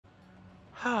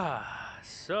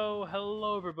So,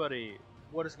 hello everybody.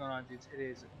 What is going on, dudes? It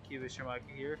is Kiba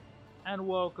Shimaki here, and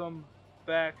welcome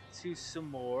back to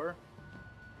some more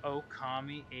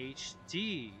Okami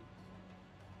HD.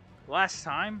 Last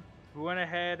time, we went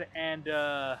ahead and,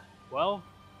 well,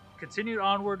 continued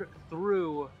onward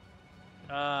through,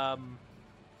 my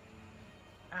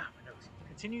nose.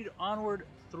 Continued onward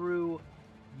through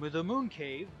the Moon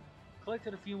Cave,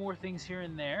 collected a few more things here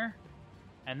and there,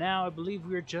 and now I believe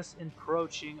we are just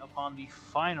encroaching upon the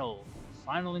final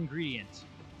ingredient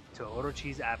to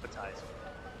Orochi's appetizer.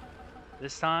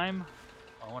 This time,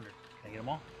 I wonder, can I get them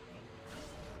all?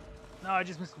 No, I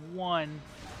just missed one.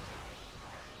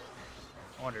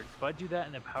 I wonder, if I do that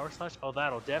and then power slash, oh,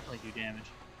 that'll definitely do damage.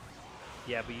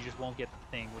 Yeah, but you just won't get the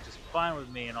thing, which is fine with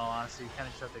me in all honesty. You kind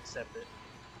of just have to accept it.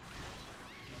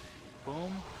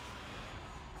 Boom.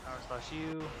 Power slash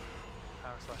you.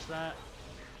 Power slash that.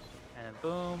 And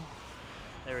boom.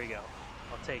 There we go.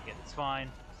 I'll take it. It's fine.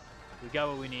 We got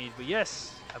what we need. But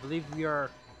yes, I believe we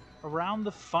are around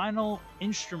the final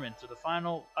instrument, or the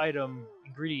final item,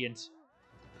 ingredient,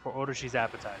 for Orochi's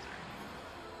appetizer.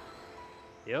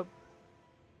 Yep.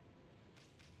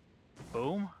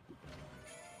 Boom.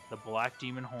 The Black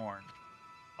Demon Horn.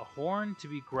 A horn to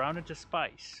be ground into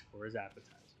spice for his appetizer.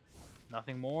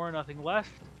 Nothing more, nothing less.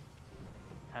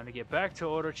 Time to get back to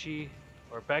Orochi,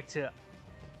 or back to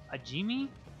Ajimi,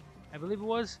 I believe it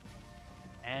was,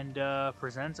 and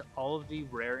present all of the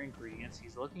rare ingredients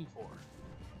he's looking for.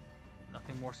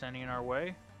 Nothing more standing in our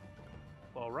way.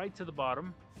 Fall right to the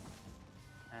bottom.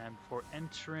 And before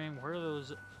entering, where are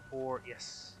those for?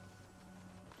 Yes.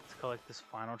 Let's collect this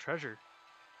final treasure.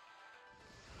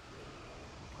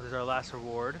 What is our last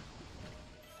reward?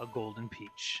 A golden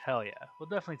peach. Hell yeah. We'll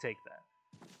definitely take that.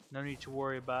 No need to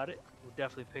worry about it. We'll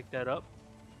definitely pick that up.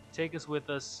 Take us with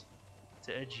us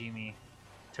to Ajimi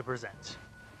to present.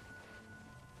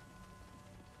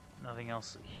 Nothing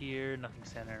else here, nothing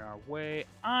standing in our way.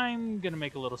 I'm gonna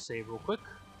make a little save real quick.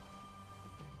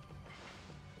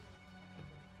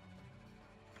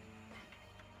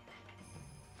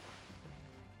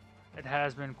 It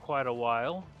has been quite a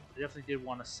while. I definitely did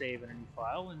want to save in a new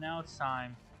file, and now it's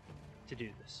time to do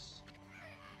this.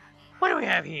 What do we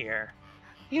have here?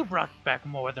 You brought back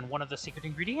more than one of the secret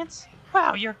ingredients?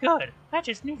 Wow, you're good. I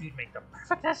just knew you'd make the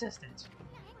perfect assistant.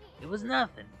 It was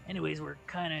nothing. Anyways, we're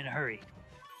kinda in a hurry.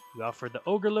 We offered the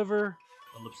ogre liver,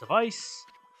 the lips of ice,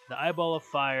 the eyeball of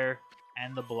fire,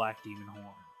 and the black demon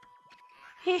horn.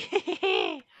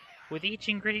 With each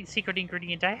secret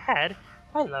ingredient I had,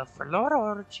 my love for Lord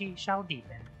Orochi shall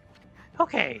deepen.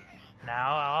 Okay,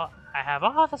 now I have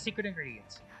all the secret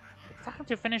ingredients. It's time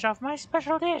to finish off my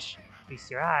special dish.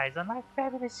 Feast your eyes on my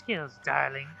fabulous skills,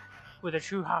 darling. With a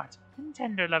true heart and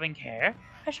tender loving care,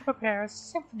 I shall prepare a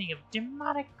symphony of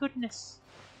demonic goodness.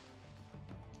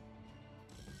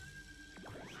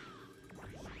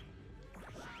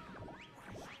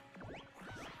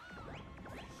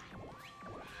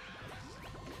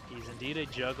 He's indeed a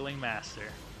juggling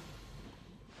master.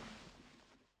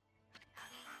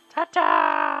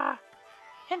 Ta-da!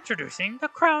 Introducing the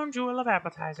crown jewel of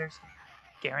appetizers.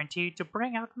 Guaranteed to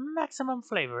bring out maximum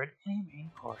flavor in any main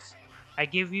course. I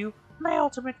give you my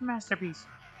ultimate masterpiece,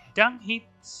 Dung Heap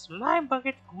Slime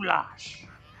Bucket Goulash.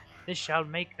 This shall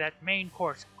make that main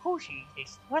course, Koshi,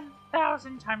 taste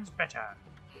 1,000 times better.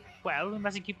 Well, we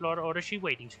mustn't keep Lord Orochi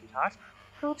waiting, sweetheart.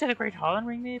 Go to the Great Hall and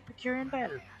ring the Epicurean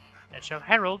bell. That shall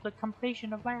herald the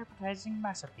completion of my appetizing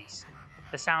masterpiece.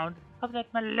 The sound of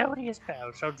that melodious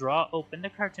bell shall draw open the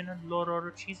curtain on Lord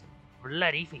Orochi's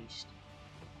bloody feast.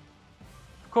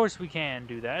 Of course we can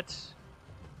do that.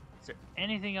 Is there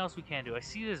anything else we can do? I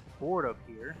see this board up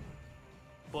here,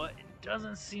 but it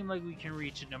doesn't seem like we can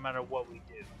reach it no matter what we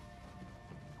do.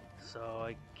 So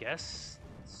I guess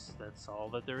that's all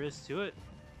that there is to it.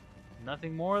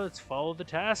 Nothing more. Let's follow the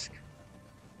task.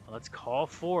 Let's call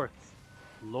forth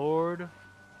Lord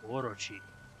Orochi.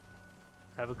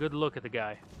 Have a good look at the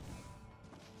guy.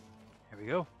 Here we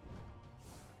go.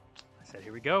 I said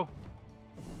here we go.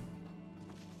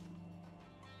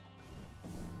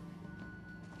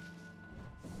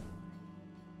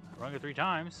 I rung it 3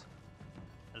 times.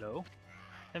 Hello?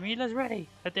 The meal is ready.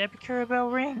 Let the Epicure bell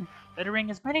ring. Let it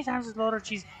ring as many times as Lord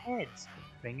Orochi's heads.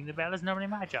 Ringing the bell is normally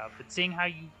my job, but seeing how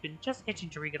you've been just itching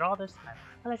to ring it all this time,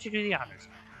 I'll let you do the honors.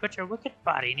 Put your wicked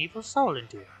body and evil soul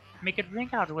into it. Make it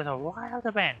ring out with a wild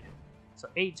abandon. So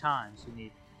 8 times. We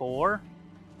need 4,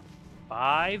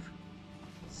 5,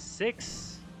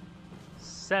 6,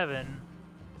 7,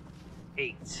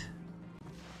 8.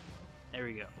 There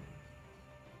we go.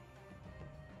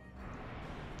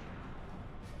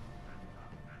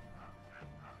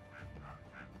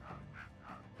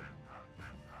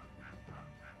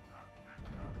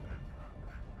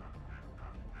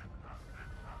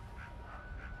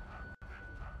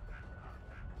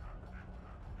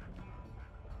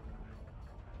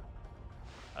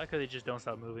 I like how they just don't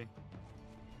stop moving.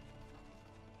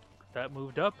 That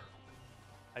moved up.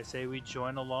 I say we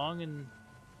join along and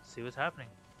see what's happening.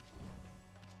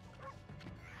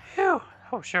 Phew,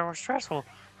 that sure was stressful.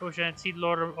 I wish I had seen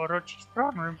Lord Orochi's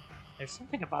throne room. There's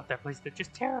something about that place that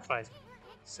just terrifies me.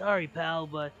 Sorry, pal,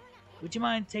 but would you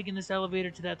mind taking this elevator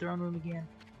to that throne room again?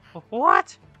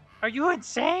 What? Are you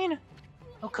insane?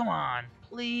 Oh, come on,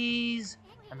 please.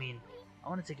 I mean, I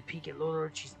want to take a peek at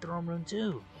Lord Orochi's throne room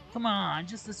too. Come on,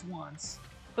 just this once.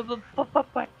 But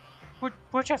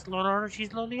we're just Lord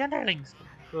Orochi's lonely underlings.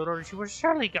 Lord Orochi will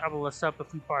surely gobble us up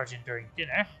if we barge in during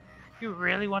dinner. You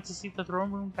really want to see the throne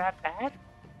room that bad?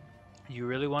 You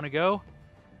really want to go?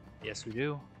 Yes, we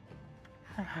do.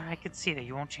 I can see that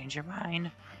you won't change your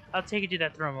mind. I'll take you to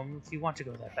that throne room if you want to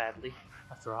go that badly.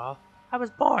 After all, I was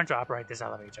born to operate this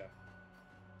elevator.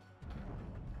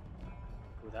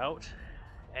 Without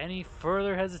any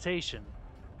further hesitation,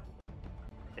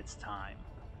 it's time.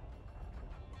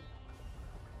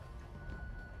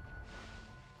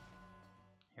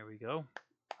 Here we go.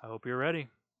 I hope you're ready.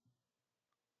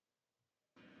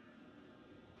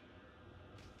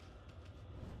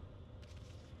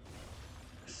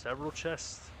 Several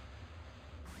chests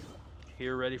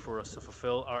here ready for us to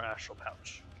fulfill our astral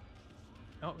pouch.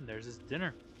 Oh, and there's his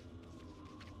dinner.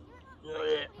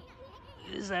 Ugh.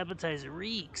 This appetizer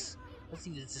reeks. Let's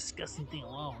leave this disgusting thing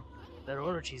alone. That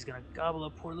Orochi's gonna gobble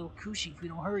up poor little Kushi if we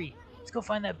don't hurry. Let's go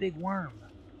find that big worm.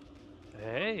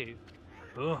 Hey.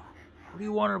 Ugh. What do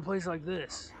you want in a place like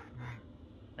this?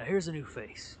 Now here's a new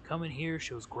face. Coming here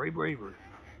shows great bravery.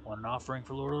 Want an offering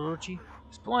for Lord Orochi?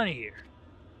 There's plenty here.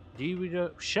 Indeed, we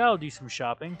shall do some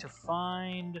shopping to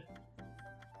find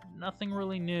nothing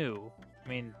really new. I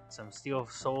mean, some Steel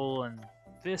Soul and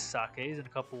Fist sakes and a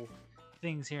couple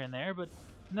things here and there, but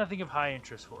nothing of high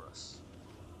interest for us.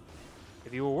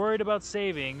 If you were worried about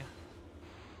saving,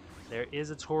 there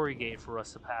is a Torii Gate for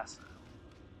us to pass through,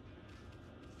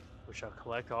 which shall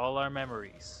collect all our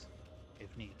memories,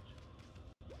 if needed.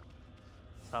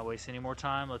 Let's not waste any more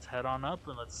time. Let's head on up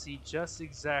and let's see just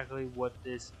exactly what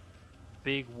this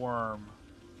big worm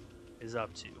is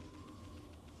up to.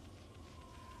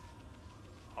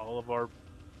 All of our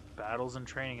battles and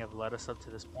training have led us up to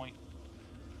this point.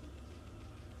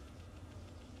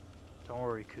 Don't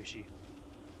worry, Kushi.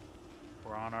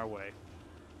 We're on our way.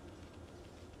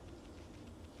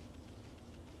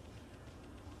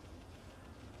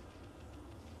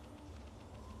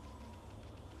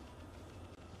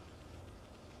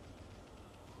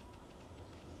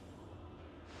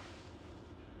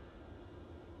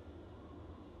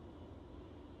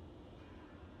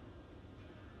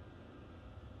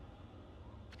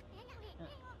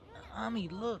 Ami,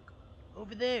 look!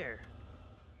 Over there!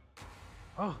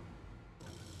 Oh!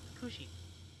 Kushi!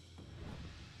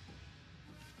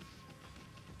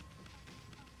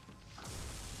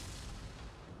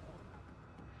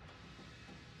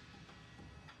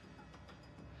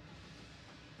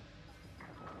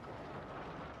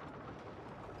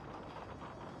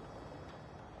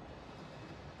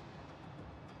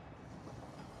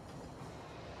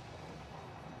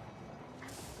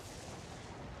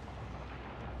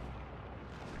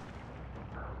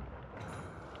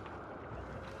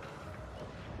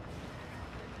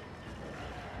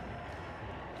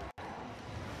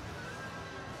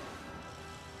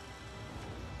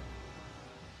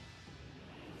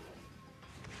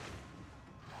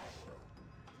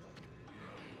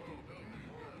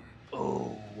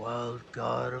 Oh, wild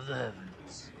god of the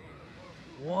heavens.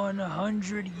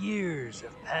 100 years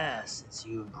have passed since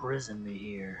you imprisoned me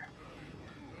here.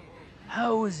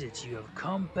 How is it you have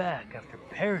come back after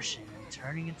perishing and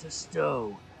turning into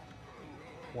stone?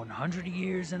 100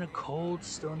 years in a cold,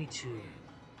 stony tomb.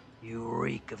 You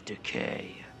reek of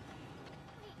decay.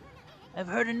 I've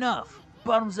heard enough.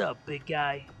 Bottoms up, big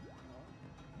guy.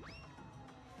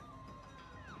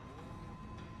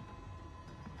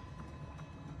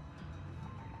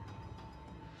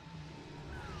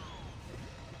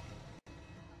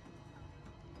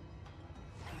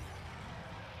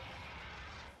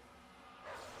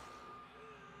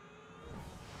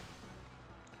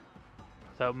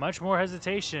 Without much more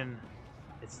hesitation,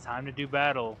 it's time to do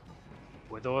battle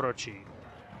with Orochi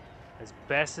as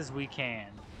best as we can.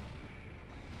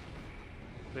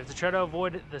 We have to try to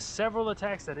avoid the several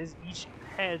attacks that each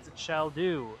head shall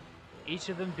do, each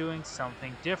of them doing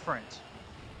something different.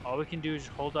 All we can do is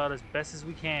hold out as best as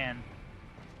we can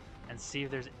and see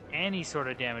if there's any sort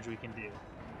of damage we can do.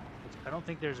 Which I don't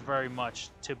think there's very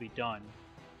much to be done.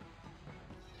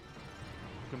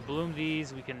 We can bloom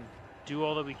these, we can do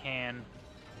all that we can,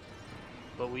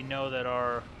 but we know that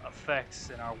our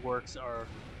effects and our works are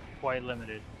quite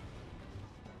limited.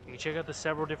 You can check out the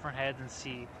several different heads and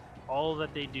see all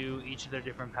that they do, each of their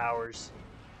different powers,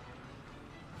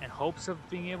 in hopes of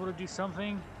being able to do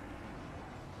something.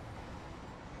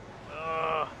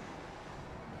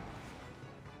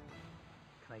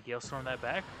 Can I Gale Storm that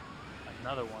back?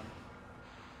 Another one.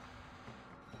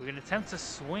 We can attempt to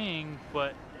swing,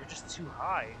 but they're just too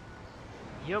high.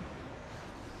 Yep.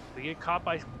 We get caught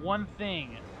by one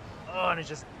thing. Oh, and it's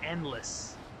just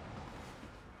endless.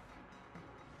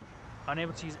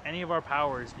 Unable to use any of our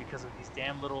powers because of these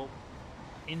damn little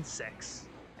insects,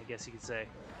 I guess you could say.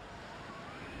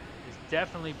 It's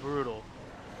definitely brutal.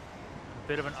 A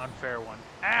bit of an unfair one.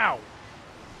 Ow!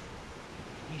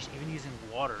 He's even using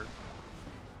water.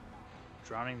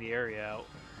 Drowning the area out.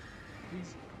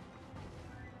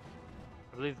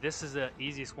 I believe this is the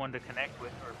easiest one to connect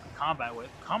with, or combat with.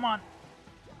 Come on!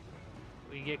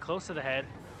 We can get close to the head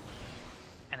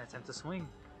and attempt to swing.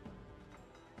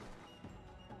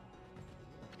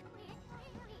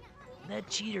 That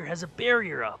cheater has a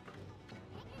barrier up.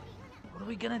 What are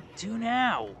we gonna do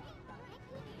now?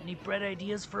 Any bright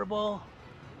ideas for a ball?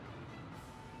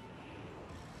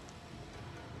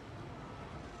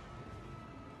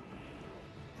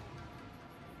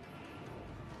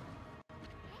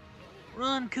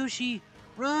 Run, Kushi!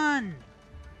 Run!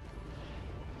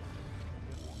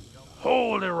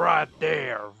 Hold it right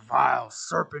there, vile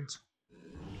serpent.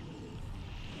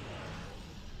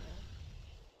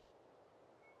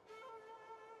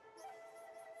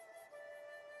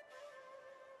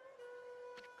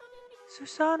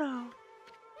 Susano,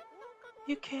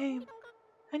 you came.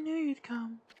 I knew you'd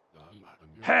come.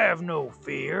 Have no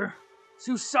fear.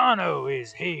 Susano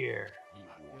is here.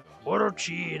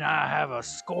 Orochi and I have a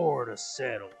score to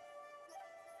settle.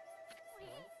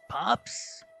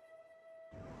 Pops?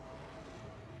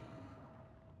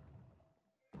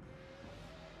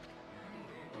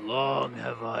 Long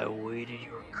have I awaited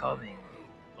your coming,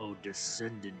 O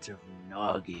descendant of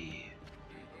Nagi.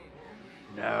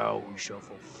 Now we shall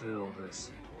fulfill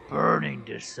this burning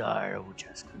desire which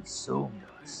has consumed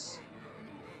us.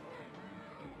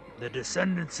 The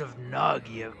descendants of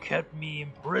Nagi have kept me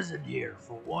imprisoned here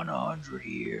for 100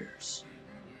 years.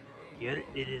 Yet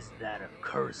it is that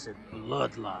accursed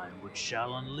bloodline which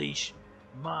shall unleash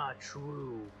my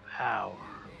true power.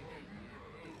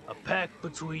 A pact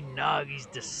between Nagi's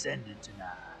descendant and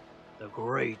I, the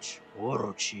great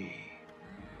Orochi,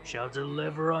 shall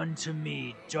deliver unto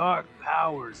me dark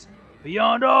powers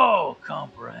beyond all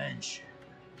comprehension.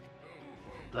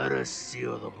 Let us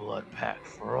seal the blood pact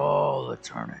for all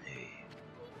eternity.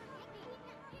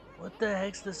 What the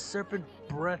heck's the serpent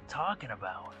breath talking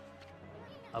about?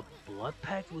 A blood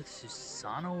pact with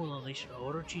Susano will unleash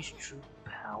Orochi's true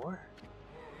power?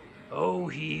 O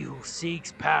he who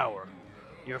seeks power,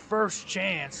 your first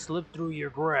chance slipped through your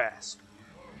grasp.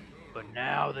 But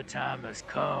now the time has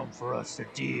come for us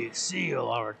to seal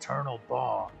our eternal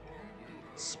bond.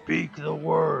 Speak the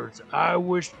words, I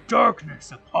wish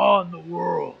darkness upon the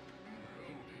world.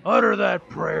 Utter that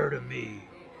prayer to me,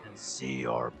 and see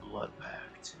our blood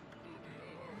pact.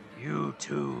 You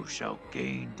too shall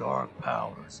gain dark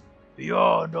powers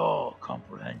beyond all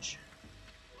comprehension.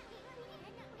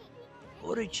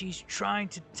 Orochi's trying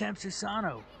to tempt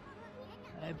Susano.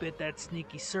 I bet that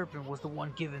sneaky serpent was the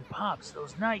one giving Pops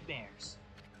those nightmares.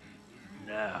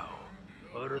 Now,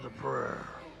 utter the prayer.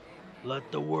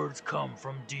 Let the words come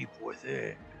from deep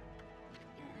within.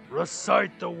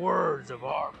 Recite the words of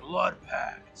our blood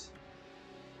pact.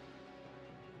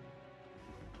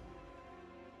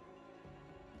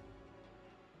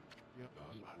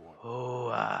 Oh,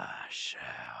 I shall.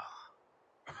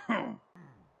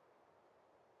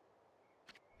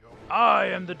 I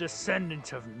am the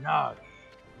descendant of Nagi.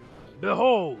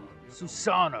 Behold,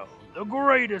 Susano, the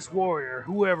greatest warrior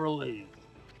who ever lived.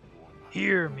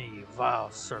 Hear me,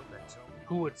 vile serpent,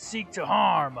 who would seek to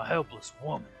harm a helpless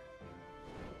woman.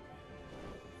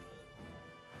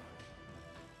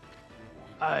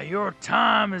 Your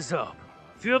time is up.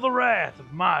 Feel the wrath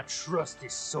of my trusty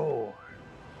sword.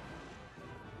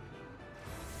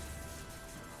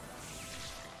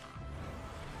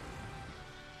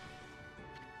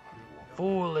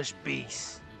 Foolish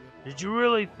beast, did you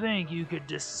really think you could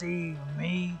deceive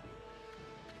me?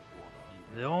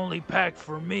 The only pact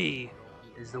for me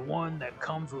is the one that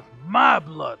comes with my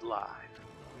bloodline.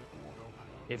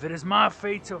 If it is my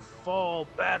fate to fall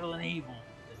battling evil,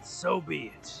 then so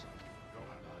be it.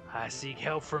 I seek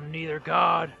help from neither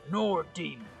god nor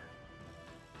demon.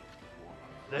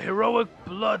 The heroic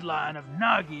bloodline of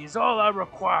Nagi is all I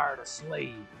require to slay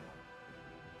you.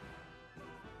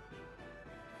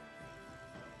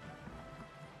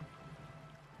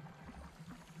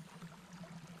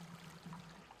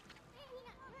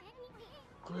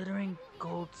 Glittering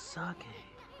gold sake.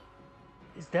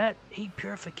 Is that heat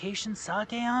purification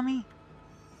sake, Ami?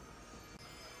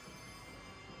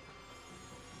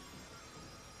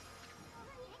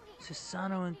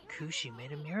 Susano and Kushi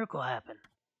made a miracle happen.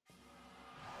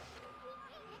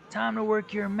 Time to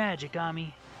work your magic,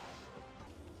 Ami.